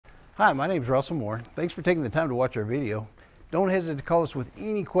Hi, my name is Russell Moore. Thanks for taking the time to watch our video. Don't hesitate to call us with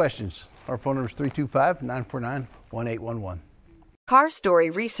any questions. Our phone number is 325-949-1811. Car Story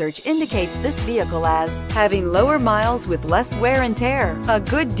research indicates this vehicle as having lower miles with less wear and tear, a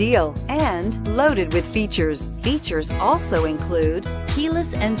good deal, and loaded with features. Features also include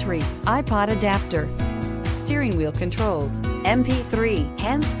keyless entry, iPod adapter, steering wheel controls, MP3,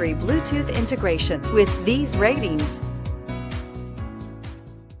 hands-free Bluetooth integration. With these ratings,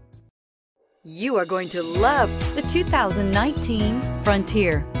 you are going to love the 2019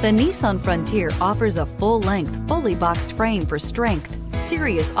 Frontier. The Nissan Frontier offers a full-length, fully boxed frame for strength,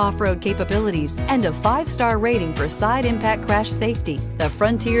 serious off-road capabilities, and a 5-star rating for side impact crash safety. The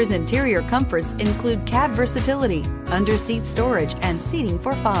Frontier's interior comforts include cab versatility, under-seat storage, and seating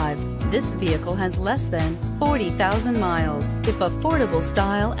for 5. This vehicle has less than 40,000 miles. If affordable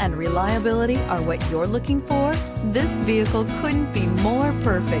style and reliability are what you're looking for, this vehicle couldn't be more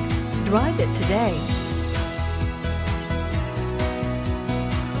perfect. Drive it today.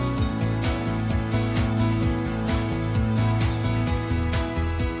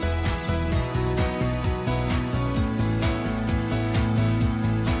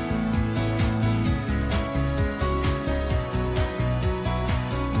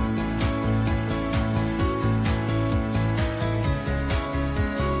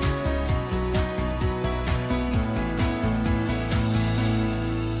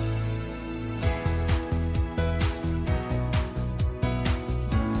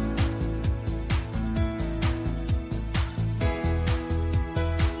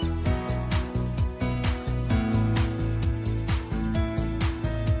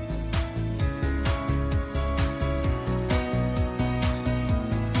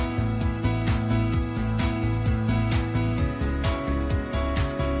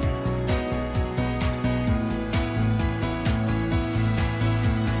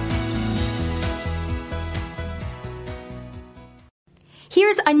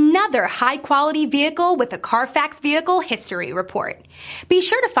 Here's another high-quality vehicle with a Carfax Vehicle History Report. Be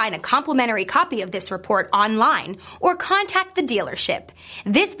sure to find a complimentary copy of this report online or contact the dealership.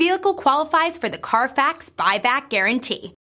 This vehicle qualifies for the Carfax Buyback Guarantee.